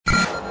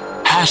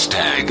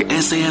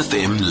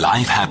#SAFM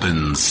Life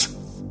Happens.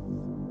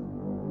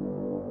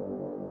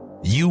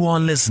 You are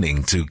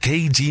listening to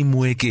KG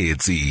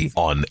Mwekezi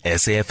on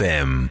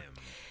SAFM.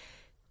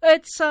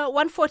 It's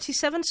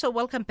 1:47, so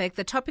welcome back.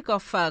 The topic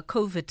of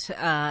COVID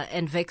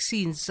and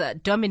vaccines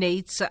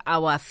dominates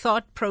our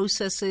thought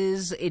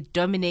processes. It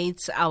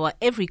dominates our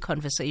every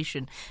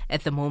conversation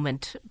at the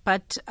moment.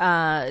 But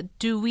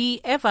do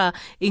we ever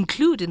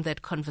include in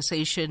that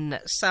conversation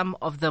some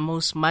of the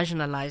most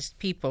marginalized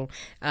people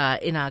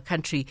in our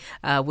country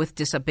with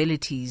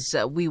disabilities?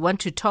 We want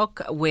to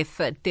talk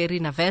with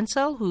Therina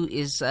Wentzel, who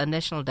is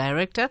National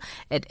Director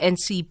at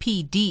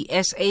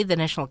NCPDSA, the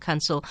National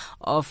Council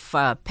of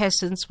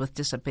Persons with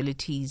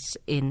Disabilities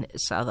in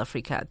South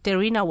Africa.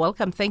 Therina,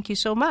 welcome. Thank you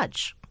so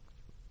much.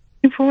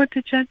 Looking forward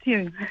to chat to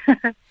you.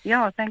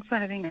 Yeah, thanks for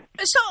having me.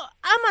 So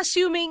I'm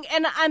assuming,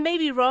 and I may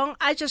be wrong,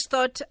 I just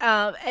thought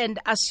and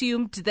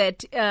assumed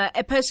that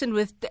a person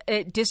with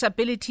a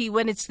disability,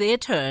 when it's their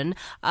turn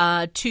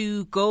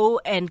to go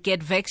and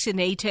get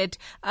vaccinated,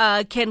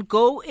 can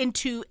go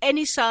into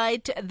any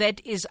site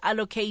that is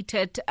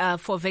allocated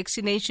for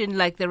vaccination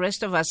like the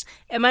rest of us.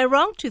 Am I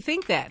wrong to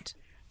think that?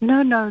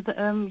 No,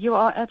 you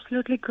are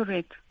absolutely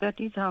correct.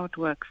 That is how it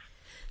works.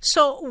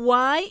 So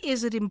why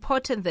is it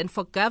important then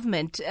for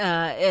government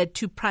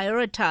to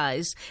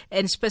prioritize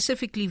and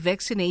specifically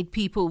vaccinate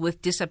people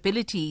with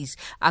disabilities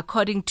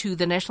according to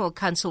the National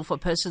Council for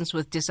Persons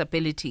with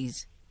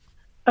Disabilities?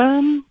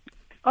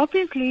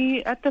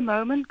 Obviously, at the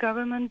moment,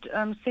 government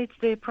sets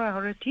their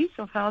priorities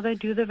of how they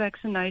do the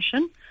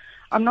vaccination.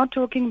 I'm not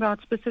talking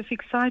about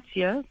specific sites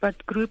here,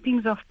 but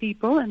groupings of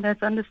people, and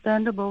that's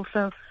understandable.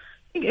 So I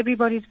think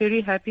everybody's very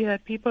happy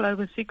that people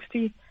over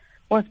 60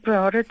 was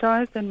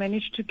prioritized and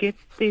managed to get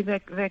the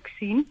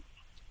vaccine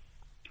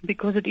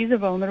because it is a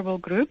vulnerable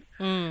group.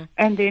 And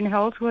then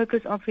health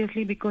workers,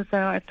 obviously, because they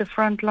are at the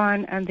front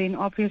line, and then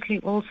obviously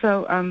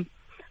also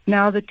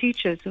now the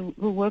teachers who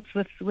works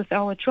with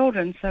our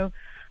children. So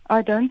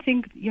I don't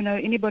think,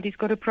 anybody's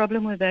got a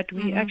problem with that.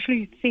 We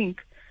actually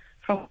think,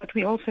 from what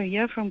we also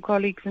hear from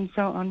colleagues and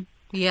so on,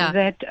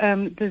 that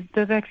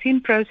the vaccine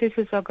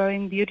processes are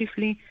going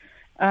beautifully.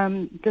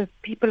 The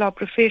people are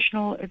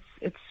professional,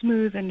 it's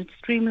smooth and it's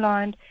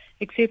streamlined,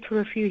 except for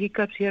a few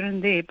hiccups here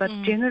and there. But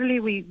generally,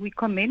 we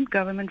commend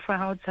government for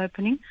how it's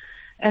happening.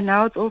 And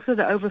now it's also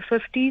the over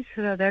 50s,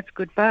 so that's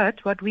good.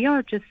 But what we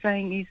are just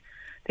saying is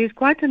there's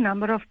quite a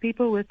number of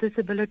people with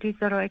disabilities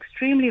that are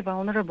extremely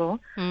vulnerable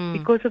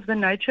because of the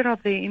nature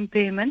of their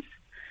impairments.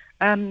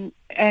 And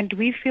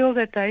we feel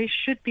that they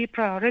should be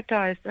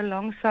prioritized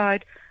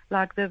alongside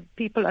like the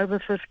people over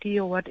 50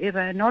 or whatever,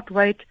 and not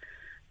wait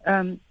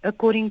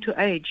according to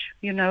age,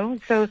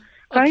 So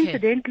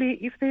coincidentally,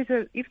 if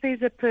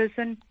there's a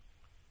person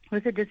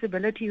with a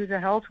disability who's a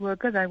health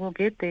worker, they will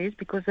get theirs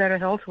because they're a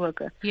health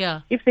worker.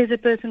 Yeah. If there's a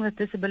person with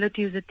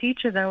disability who's a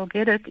teacher, they will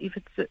get it. If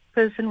it's a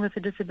person with a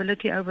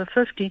disability over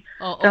 50,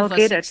 they'll over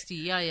get 60.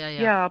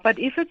 it. Yeah. But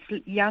if it's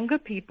younger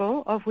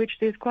people, of which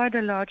there's quite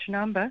a large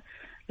number,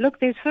 look,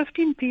 there's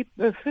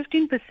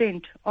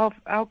 15% of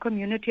our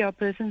community are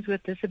persons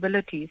with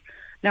disabilities.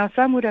 Now,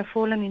 some would have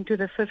fallen into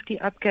the 50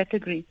 up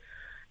category.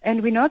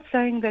 And we're not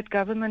saying that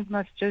government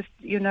must just,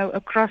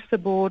 across the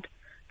board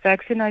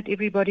vaccinate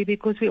everybody,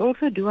 because we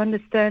also do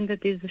understand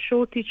that there's a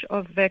shortage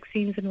of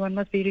vaccines and one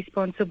must be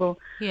responsible.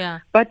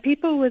 Yeah. But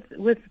people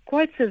with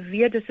quite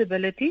severe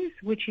disabilities,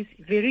 which is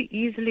very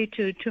easily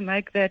to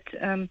make that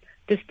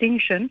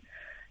distinction,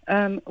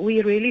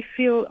 we really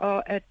feel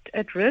are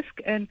at risk.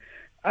 And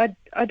I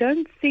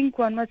don't think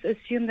one must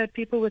assume that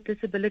people with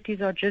disabilities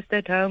are just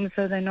at home,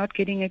 so they're not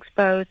getting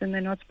exposed and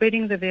they're not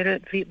spreading the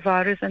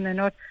virus and they're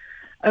not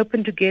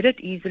open to get it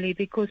easily,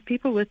 because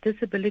people with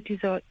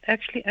disabilities are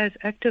actually as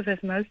active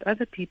as most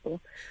other people.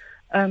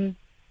 You're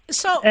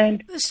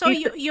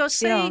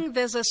saying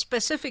there's a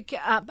specific,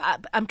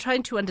 I'm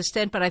trying to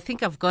understand, but I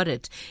think I've got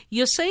it.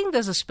 You're saying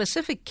there's a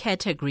specific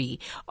category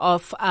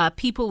of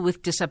people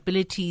with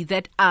disability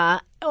that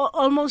are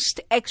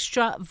almost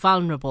extra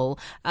vulnerable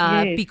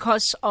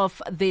because of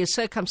their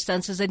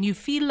circumstances, and you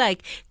feel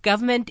like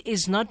government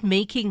is not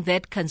making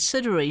that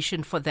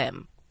consideration for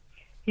them.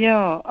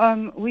 Yeah,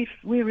 we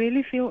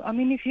really feel,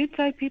 if you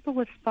take people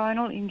with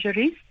spinal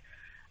injuries,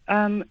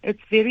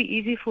 it's very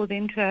easy for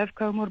them to have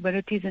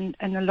comorbidities,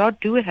 and a lot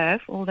do have,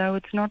 although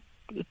it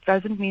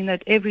doesn't mean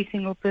that every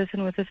single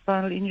person with a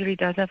spinal injury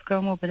does have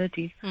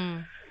comorbidities.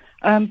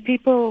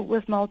 People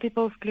with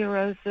multiple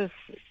sclerosis,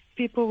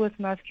 people with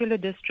muscular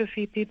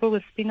dystrophy, people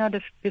with spina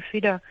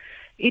bifida,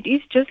 it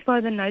is just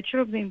by the nature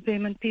of the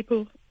impairment,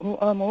 people who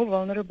are more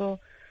vulnerable.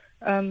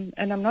 And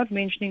I'm not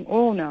mentioning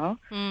all now,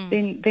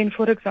 then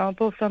for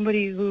example,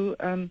 somebody who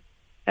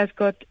has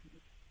got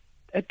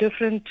a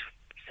different,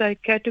 say,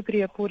 category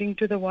according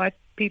to the white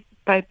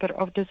paper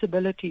of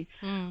disability.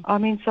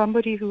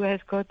 Somebody who has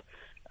got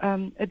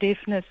a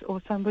deafness,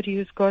 or somebody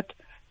who's got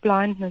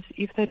blindness,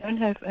 if they don't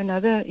have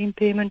another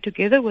impairment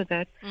together with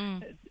that,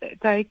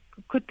 they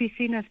could be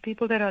seen as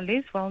people that are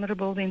less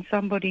vulnerable than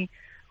somebody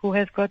who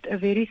has got a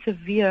very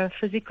severe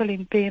physical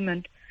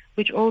impairment,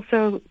 which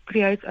also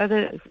creates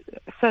other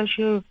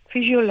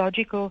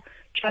socio-physiological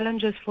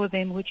challenges for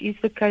them, which is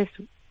the case,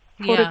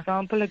 for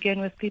example,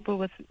 again with people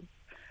with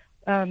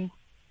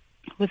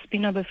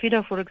spina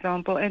bifida, for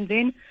example. And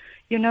then,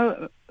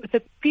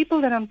 the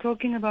people that I'm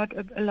talking about,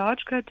 a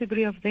large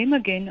category of them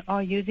again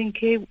are using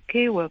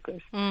care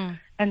workers.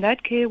 And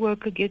that care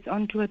worker gets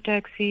onto a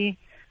taxi,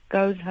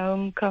 goes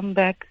home, come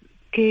back.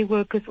 Care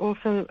workers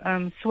also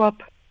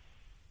swap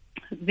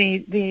their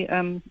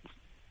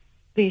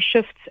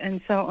shifts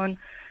and so on.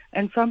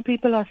 And some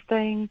people are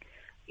staying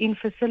in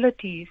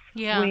facilities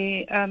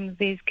where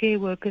there's care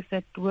workers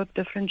that work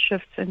different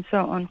shifts and so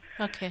on.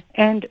 Okay.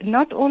 And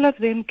not all of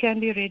them can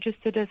be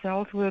registered as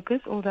health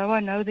workers, although I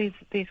know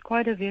there's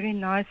quite a very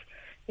nice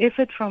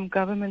effort from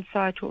government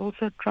side to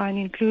also try and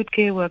include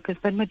care workers.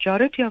 But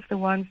majority of the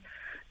ones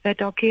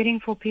that are caring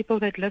for people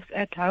that live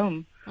at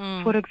home,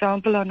 for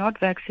example, are not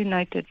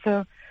vaccinated.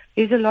 So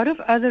there's a lot of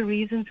other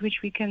reasons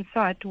which we can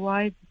cite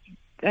why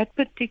those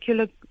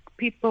particular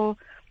people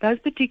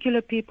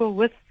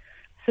with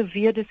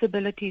severe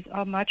disabilities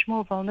are much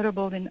more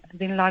vulnerable than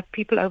like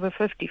people over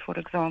 50, for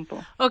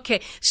example. Okay.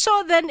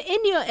 So then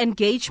in your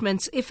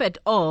engagements, if at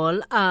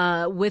all,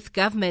 with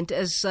government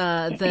as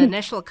the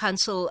National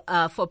Council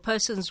for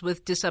Persons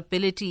with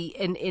Disability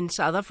in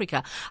South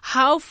Africa,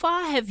 how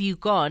far have you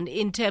gone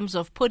in terms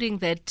of putting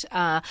that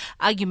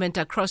argument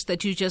across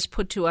that you just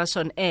put to us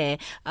on air,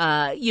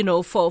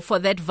 for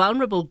that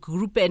vulnerable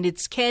group and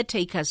its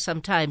caretakers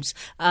sometimes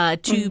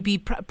to be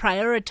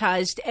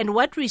prioritized? And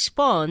what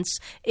response,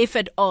 if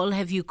at all,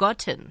 have you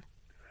gotten?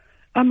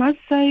 I must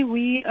say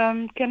we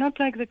cannot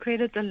take the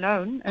credit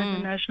alone as a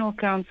National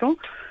Council.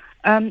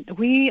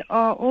 We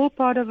are all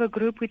part of a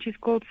group which is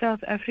called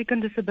South African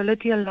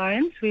Disability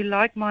Alliance. We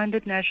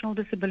like-minded national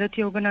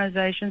disability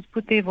organizations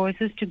put their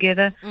voices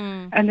together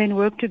and then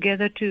work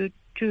together to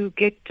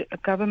get a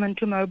government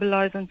to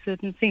mobilize on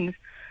certain things.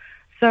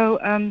 So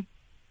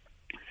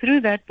through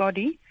that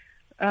body,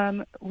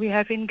 we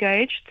have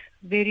engaged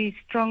very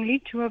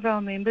strongly. 2 of our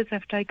members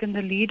have taken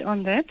the lead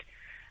on that.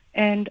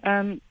 And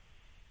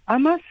I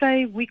must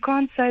say, we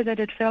can't say that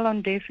it fell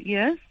on deaf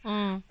ears.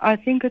 I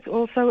think it's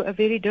also a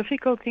very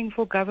difficult thing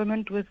for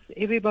government with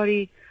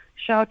everybody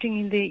shouting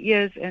in their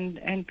ears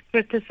and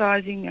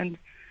criticizing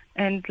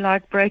and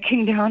like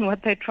breaking down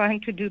what they're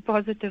trying to do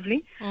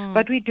positively.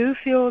 But we do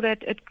feel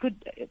that it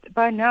could,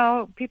 by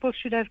now, people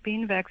should have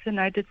been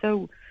vaccinated.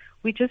 So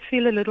we just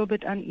feel a little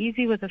bit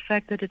uneasy with the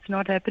fact that it's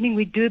not happening.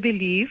 We do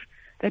believe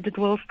that it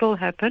will still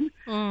happen.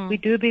 We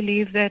do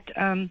believe that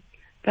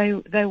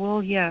they will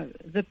hear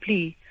the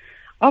plea.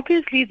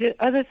 Obviously, the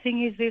other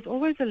thing is there's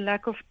always a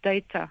lack of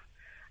data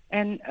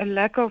and a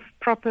lack of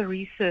proper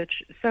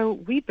research. So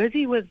we're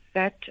busy with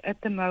that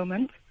at the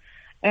moment.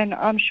 And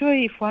I'm sure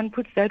if one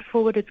puts that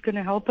forward, it's going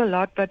to help a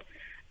lot. But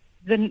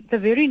the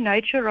very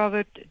nature of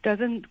it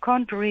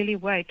can't really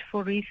wait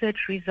for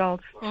research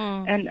results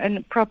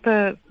and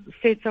proper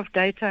sets of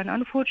data. And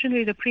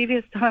unfortunately, the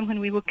previous time when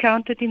we were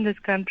counted in this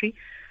country,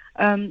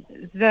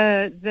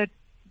 the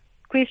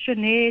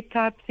questionnaire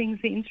type things,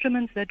 the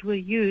instruments that were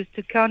used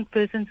to count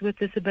persons with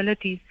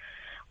disabilities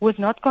was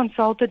not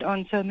consulted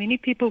on, so many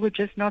people were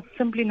just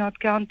simply not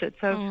counted.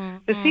 So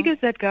the figures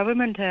that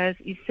government has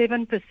is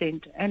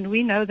 7%, and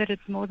we know that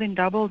it's more than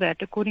double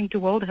that according to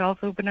World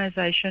Health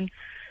Organization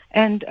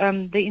and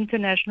the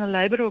International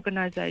Labour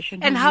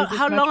Organization. And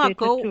how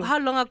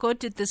long ago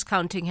did this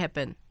counting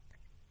happen?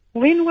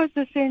 When was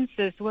the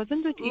census?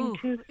 Wasn't it in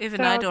 2000?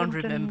 Even I don't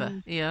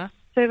remember. Yeah.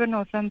 7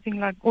 or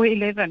something or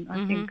 11,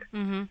 I think.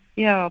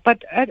 Yeah,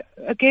 but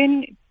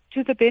again,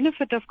 to the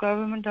benefit of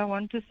government, I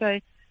want to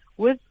say,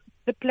 with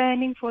the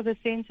planning for the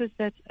census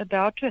that's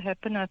about to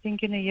happen, I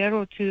think in a year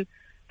or two,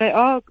 they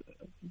are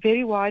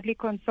very widely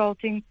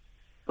consulting,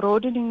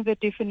 broadening the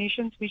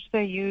definitions which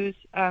they use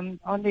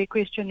on their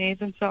questionnaires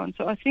and so on.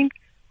 So I think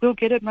we'll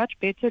get a much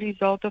better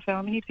result of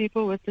how many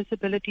people with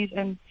disabilities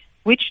and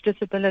which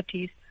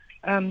disabilities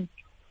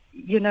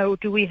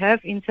do we have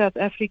in South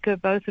Africa,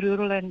 both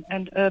rural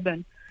and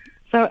urban.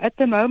 So at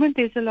the moment,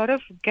 there's a lot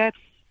of gaps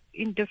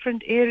in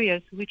different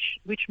areas,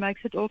 which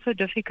makes it also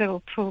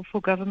difficult for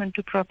government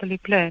to properly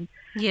plan.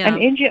 Yeah.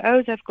 And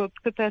NGOs have got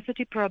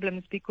capacity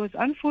problems because,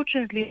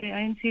 unfortunately, the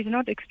ANC is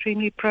not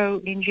extremely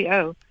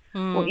pro-NGO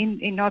or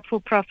in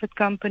not-for-profit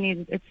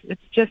companies.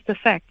 It's just a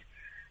fact.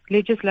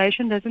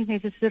 Legislation doesn't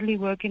necessarily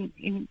work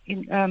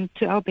in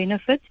to our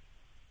benefit,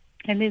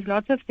 and there's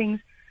lots of things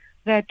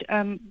that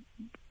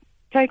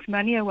takes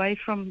money away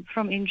from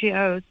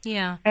NGOs.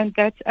 Yeah. And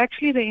that's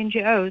actually the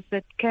NGOs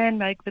that can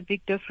make the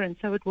big difference.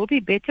 So it will be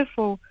better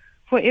for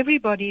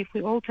everybody if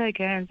we all take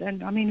hands.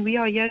 And, I mean, we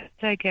are here to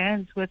take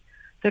hands with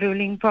the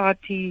ruling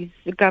parties,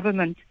 the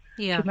government,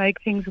 to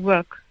make things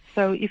work.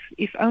 So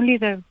if only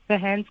the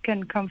hands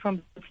can come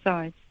from both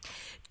sides.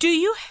 Do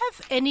you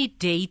have any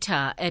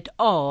data at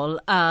all,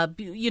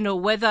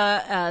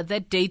 whether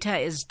that data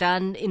is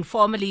done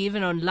informally,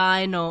 even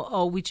online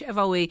or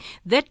whichever way,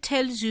 that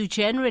tells you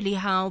generally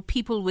how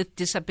people with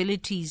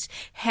disabilities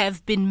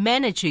have been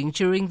managing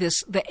during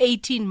the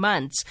 18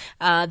 months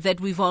that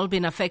we've all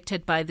been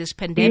affected by this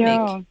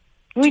pandemic?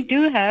 We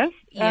do have,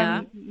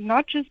 Yeah.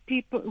 not just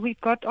people. We've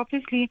got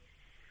obviously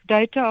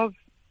data of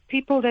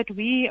people that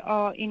we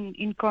are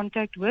in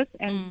contact with,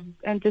 and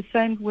the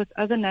same with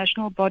other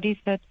national bodies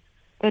that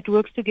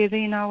works together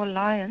in our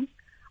alliance,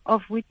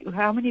 of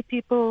how many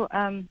people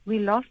we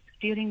lost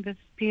during this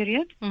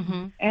period,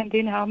 and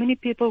then how many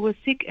people were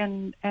sick,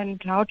 and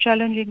how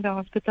challenging the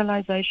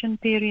hospitalization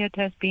period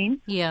has been.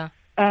 Yeah.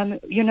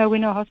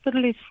 When a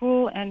hospital is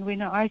full and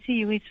when an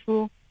ICU is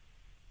full,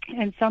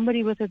 and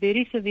somebody with a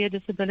very severe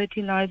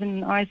disability lies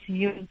in an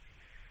ICU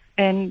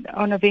and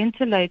on a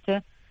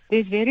ventilator,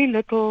 there's very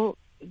little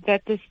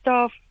that the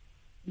staff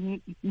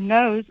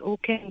knows or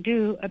can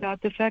do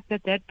about the fact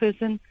that that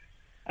person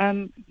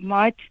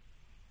might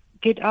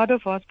get out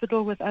of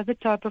hospital with other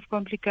type of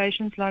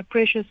complications like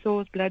pressure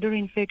sores, bladder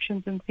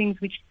infections, and things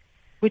which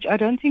I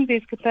don't think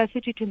there's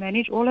capacity to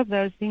manage all of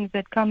those things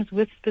that comes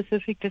with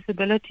specific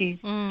disabilities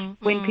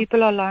when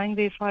people are lying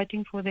there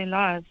fighting for their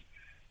lives.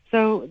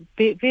 So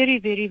very,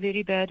 very,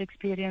 very bad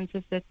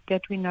experiences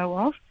that we know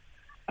of.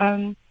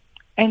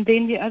 And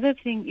then the other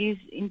thing is,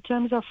 in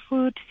terms of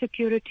food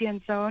security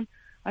and so on,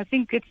 I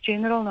think it's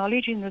general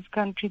knowledge in this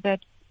country that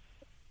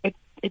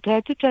it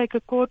had to take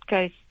a court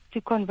case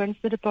to convince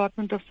the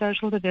Department of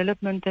Social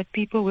Development that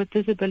people with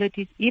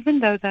disabilities, even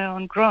though they are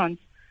on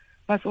grants,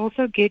 must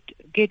also get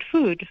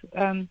food.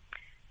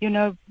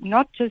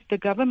 Not just the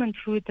government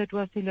food that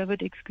was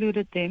delivered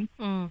excluded them,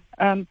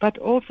 but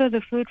also the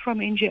food from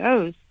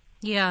NGOs.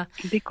 Yeah.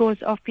 Because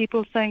of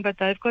people saying, but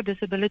they've got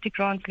disability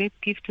grants, let's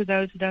give to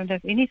those who don't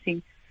have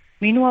anything.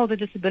 Meanwhile, the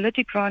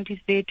disability grant is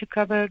there to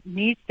cover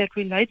needs that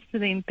relates to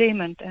the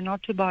impairment and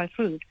not to buy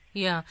food.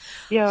 Yeah.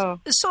 Yeah.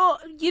 So,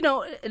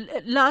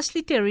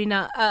 lastly,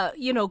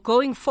 Therina,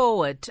 going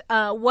forward,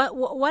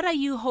 what are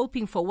you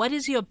hoping for? What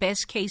is your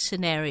best case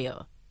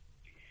scenario?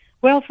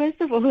 Well,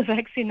 first of all, the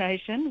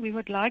vaccination. We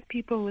would like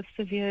people with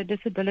severe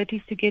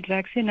disabilities to get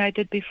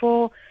vaccinated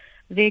before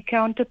their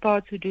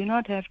counterparts who do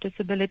not have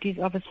disabilities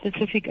of a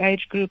specific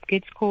age group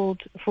gets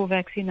called for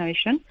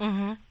vaccination,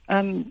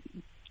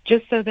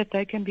 just so that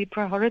they can be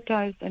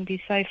prioritized and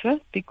be safer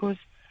because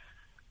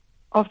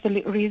of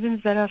the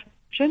reasons that I've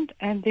mentioned.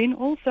 And then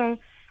also,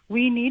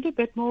 we need a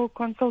bit more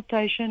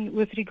consultation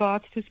with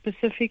regards to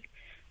specific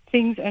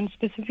things and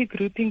specific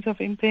groupings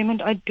of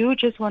impairment. I do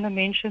just want to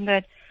mention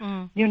that,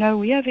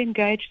 we have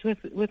engaged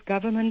with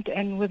government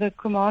and with the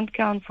Command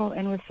Council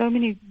and with so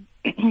many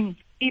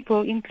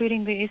people,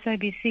 including the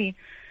SABC,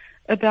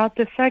 about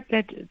the fact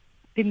that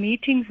the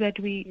meetings that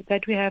we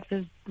have,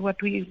 is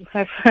what we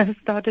have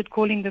started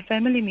calling the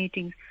family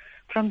meetings,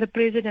 from the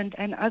President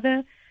and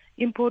other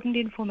important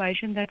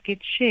information that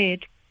gets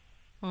shared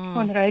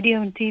on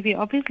radio and TV.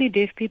 Obviously,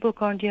 deaf people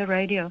can't hear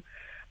radio,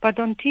 but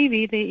on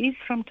TV there is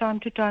from time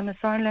to time a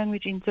sign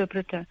language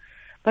interpreter,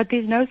 but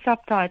there's no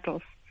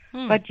subtitles.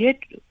 But yet,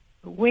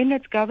 when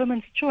it's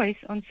government's choice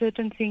on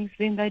certain things,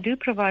 then they do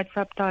provide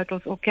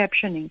subtitles or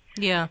captioning.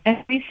 Yeah.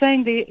 And we're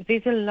saying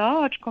there's a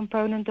large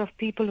component of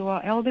people who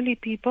are elderly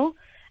people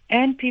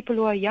and people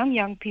who are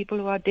young people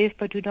who are deaf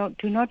but who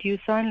do not use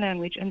sign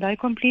language, and they're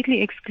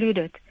completely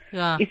excluded,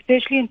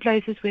 especially in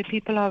places where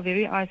people are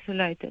very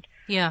isolated.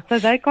 Yeah. So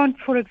they can't,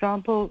 for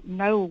example,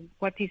 know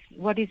what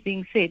is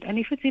being said. And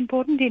if it's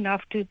important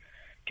enough to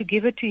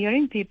give it to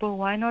hearing people,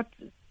 why not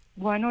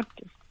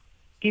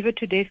give it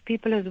to deaf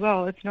people as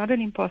well? It's not an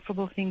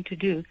impossible thing to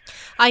do.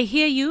 I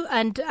hear you,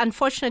 and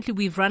unfortunately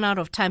we've run out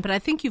of time, but I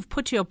think you've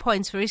put your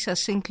points very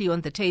succinctly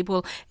on the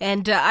table,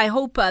 and I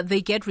hope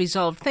they get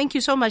resolved. Thank you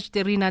so much,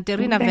 Therina.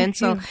 Therina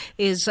Wentzel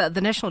is the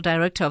National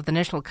Director of the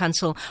National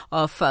Council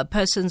of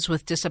Persons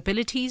with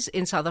Disabilities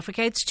in South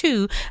Africa. It's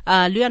 2.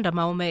 Luyanda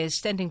Maume is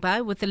standing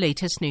by with the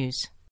latest news.